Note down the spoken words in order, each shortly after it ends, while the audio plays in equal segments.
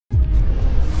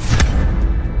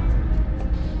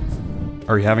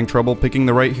Are you having trouble picking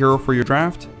the right hero for your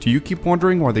draft? Do you keep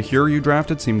wondering why the hero you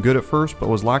drafted seemed good at first but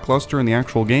was lackluster in the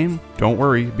actual game? Don't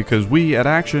worry, because we at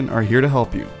Akshon are here to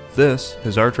help you. This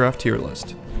is our draft tier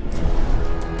list.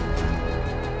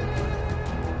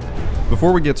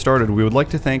 Before we get started, we would like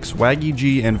to thank Swaggy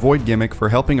G and Void Gimmick for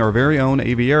helping our very own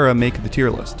Aviera make the tier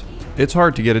list. It's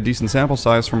hard to get a decent sample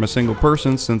size from a single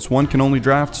person since one can only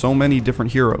draft so many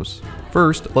different heroes.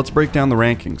 First, let's break down the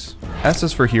rankings. S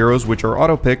is for heroes which are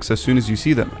auto picks as soon as you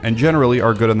see them, and generally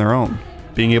are good on their own.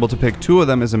 Being able to pick 2 of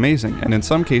them is amazing, and in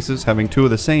some cases having 2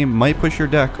 of the same might push your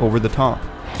deck over the top.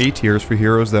 A tier is for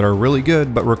heroes that are really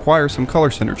good but require some color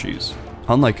synergies.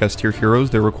 Unlike S tier heroes,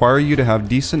 they require you to have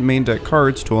decent main deck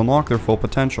cards to unlock their full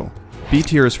potential. B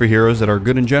tier is for heroes that are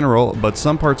good in general, but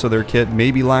some parts of their kit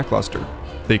may be lackluster.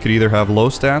 They could either have low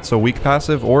stats, a weak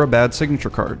passive, or a bad signature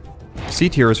card. C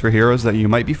tier is for heroes that you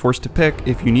might be forced to pick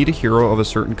if you need a hero of a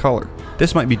certain color.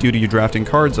 This might be due to you drafting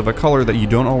cards of a color that you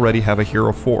don't already have a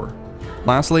hero for.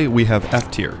 Lastly, we have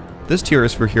F tier. This tier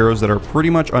is for heroes that are pretty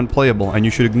much unplayable and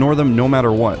you should ignore them no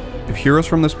matter what. If heroes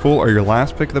from this pool are your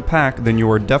last pick of the pack, then you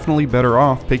are definitely better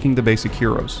off picking the basic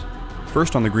heroes.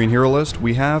 First on the green hero list,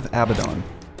 we have Abaddon.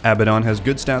 Abaddon has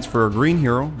good stats for a green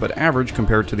hero, but average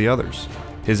compared to the others.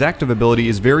 His active ability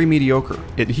is very mediocre.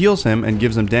 It heals him and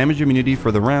gives him damage immunity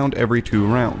for the round every 2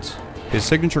 rounds. His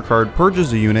signature card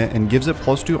purges a unit and gives it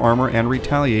 +2 armor and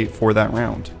retaliate for that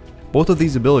round. Both of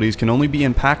these abilities can only be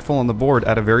impactful on the board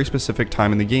at a very specific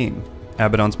time in the game.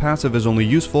 Abaddon's passive is only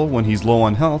useful when he's low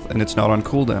on health and it's not on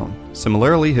cooldown.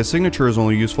 Similarly, his signature is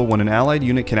only useful when an allied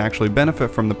unit can actually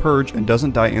benefit from the purge and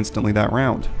doesn't die instantly that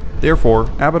round. Therefore,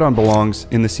 Abaddon belongs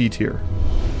in the C tier.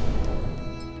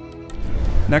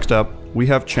 Next up, we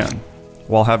have Chen.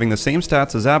 While having the same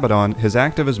stats as Abaddon, his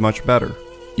active is much better.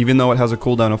 Even though it has a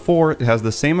cooldown of 4, it has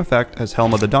the same effect as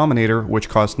Helm of the Dominator, which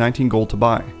costs 19 gold to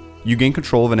buy. You gain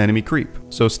control of an enemy creep,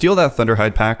 so steal that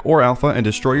Thunderhide pack or Alpha and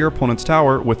destroy your opponent's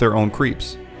tower with their own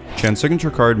creeps. Chen's signature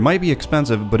card might be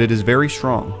expensive, but it is very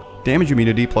strong. Damage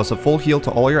immunity plus a full heal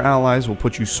to all your allies will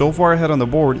put you so far ahead on the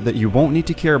board that you won't need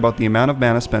to care about the amount of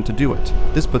mana spent to do it.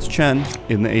 This puts Chen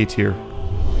in the A tier.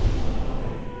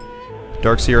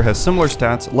 Darkseer has similar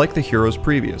stats like the heroes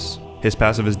previous. His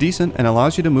passive is decent and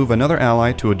allows you to move another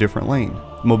ally to a different lane.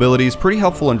 Mobility is pretty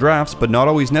helpful in drafts but not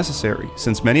always necessary,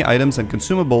 since many items and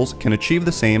consumables can achieve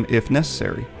the same if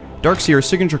necessary. Darkseer's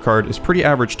signature card is pretty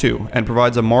average too, and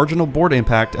provides a marginal board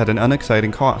impact at an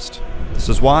unexciting cost. This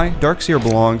is why Darkseer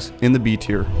belongs in the B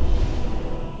tier.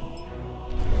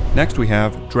 Next we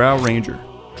have Drow Ranger.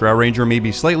 Drow Ranger may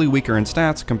be slightly weaker in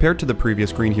stats compared to the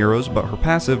previous green heroes, but her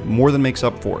passive more than makes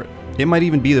up for it. It might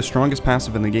even be the strongest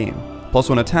passive in the game.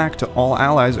 +1 attack to all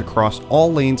allies across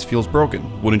all lanes feels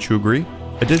broken, wouldn't you agree?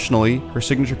 Additionally, her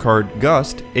signature card,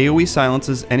 Gust, AoE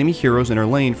silences enemy heroes in her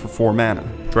lane for 4 mana.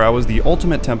 Drow is the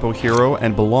ultimate tempo hero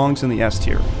and belongs in the S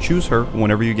tier. Choose her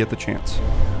whenever you get the chance.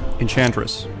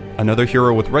 Enchantress. Another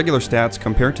hero with regular stats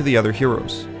compared to the other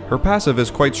heroes. Her passive is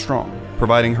quite strong,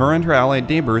 providing her and her allied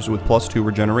neighbors with +2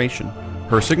 regeneration.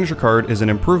 Her signature card is an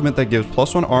improvement that gives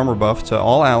 +1 armor buff to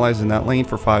all allies in that lane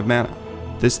for 5 mana.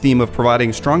 This theme of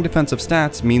providing strong defensive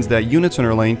stats means that units in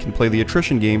her lane can play the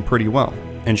attrition game pretty well,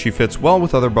 and she fits well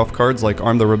with other buff cards like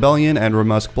Arm the Rebellion and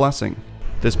Ramusk Blessing.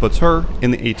 This puts her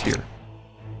in the A tier.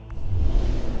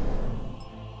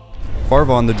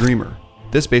 Farvon the Dreamer.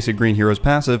 This basic green hero's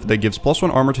passive that gives +1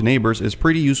 armor to neighbors is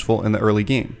pretty useful in the early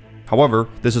game. However,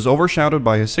 this is overshadowed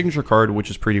by his signature card,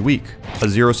 which is pretty weak. A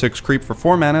 0/6 creep for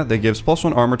 4 mana that gives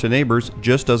 +1 armor to neighbors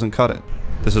just doesn't cut it.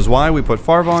 This is why we put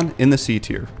Farvon in the C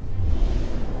tier.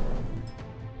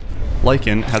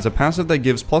 Lycan has a passive that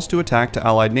gives +2 attack to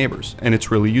allied neighbors, and it's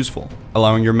really useful,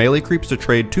 allowing your melee creeps to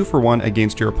trade 2 for 1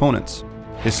 against your opponents.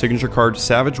 His signature card,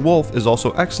 Savage Wolf, is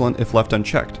also excellent if left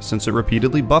unchecked, since it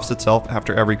repeatedly buffs itself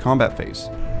after every combat phase.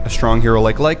 A strong hero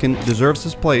like Lycan deserves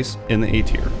his place in the A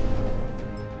tier.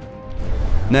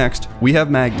 Next, we have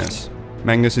Magnus.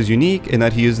 Magnus is unique in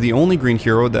that he is the only green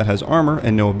hero that has armor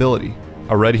and no ability.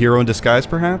 A red hero in disguise,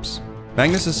 perhaps?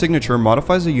 Magnus' signature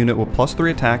modifies a unit with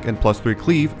 +3 attack and +3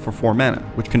 cleave for 4 mana,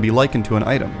 which can be likened to an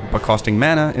item, but costing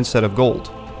mana instead of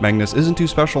gold. Magnus isn't too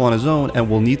special on his own and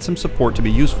will need some support to be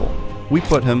useful. We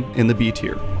put him in the B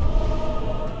tier.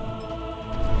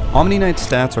 Omni Knight's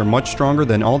stats are much stronger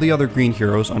than all the other green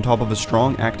heroes on top of a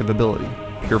strong active ability.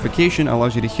 Purification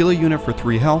allows you to heal a unit for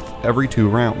 3 health every 2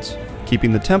 rounds,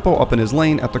 keeping the tempo up in his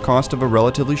lane at the cost of a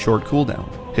relatively short cooldown.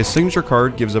 His signature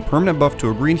card gives a permanent buff to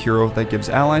a green hero that gives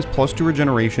allies +2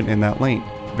 regeneration in that lane.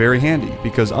 Very handy,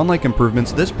 because unlike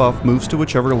improvements, this buff moves to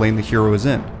whichever lane the hero is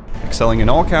in. Excelling in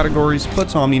all categories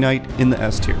puts Omni Knight in the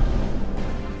S tier.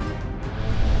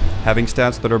 Having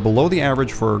stats that are below the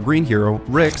average for our green hero,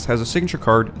 Rix has a signature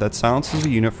card that silences a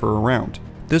unit for a round.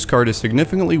 This card is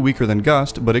significantly weaker than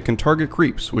Gust, but it can target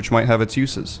creeps, which might have its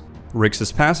uses.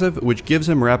 Rix's passive, which gives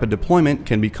him rapid deployment,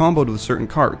 can be comboed with certain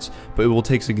cards, but it will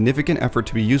take significant effort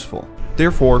to be useful.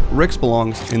 Therefore, Rix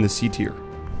belongs in the C tier.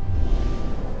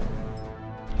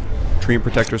 Treant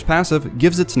Protector's passive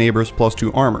gives its neighbors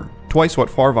 +2 armor, twice what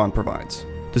Farvon provides.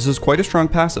 This is quite a strong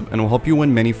passive and will help you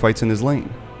win many fights in his lane.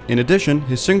 In addition,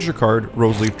 his signature card,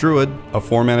 Roseleaf Druid, a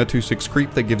 4 mana 2/6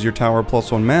 creep that gives your tower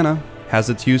 +1 mana, has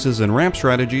its uses in ramp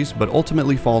strategies but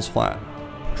ultimately falls flat.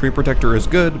 Treant Protector is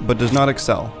good but does not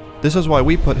excel. This is why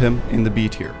we put him in the B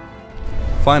tier.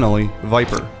 Finally,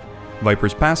 Viper.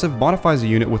 Viper's passive modifies a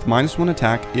unit with -1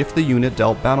 attack if the unit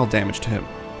dealt battle damage to him.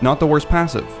 Not the worst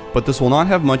passive, but this will not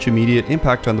have much immediate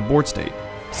impact on the board state.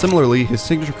 Similarly, his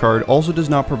signature card also does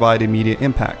not provide immediate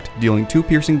impact, dealing 2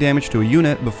 piercing damage to a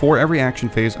unit before every action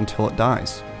phase until it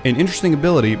dies. An interesting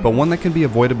ability, but one that can be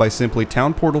avoided by simply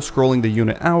town portal scrolling the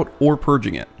unit out or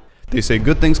purging it. They say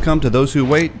good things come to those who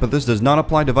wait, but this does not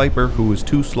apply to Viper, who is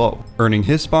too slow, earning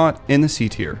his spot in the C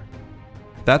tier.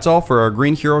 That's all for our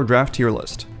Green Hero draft tier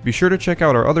list. Be sure to check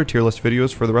out our other tier list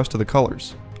videos for the rest of the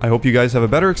colors. I hope you guys have a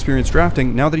better experience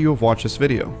drafting now that you have watched this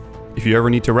video. If you ever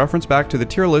need to reference back to the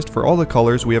tier list for all the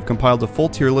colors, we have compiled a full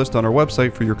tier list on our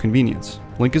website for your convenience.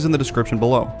 Link is in the description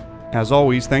below. As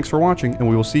always, thanks for watching, and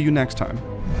we will see you next time.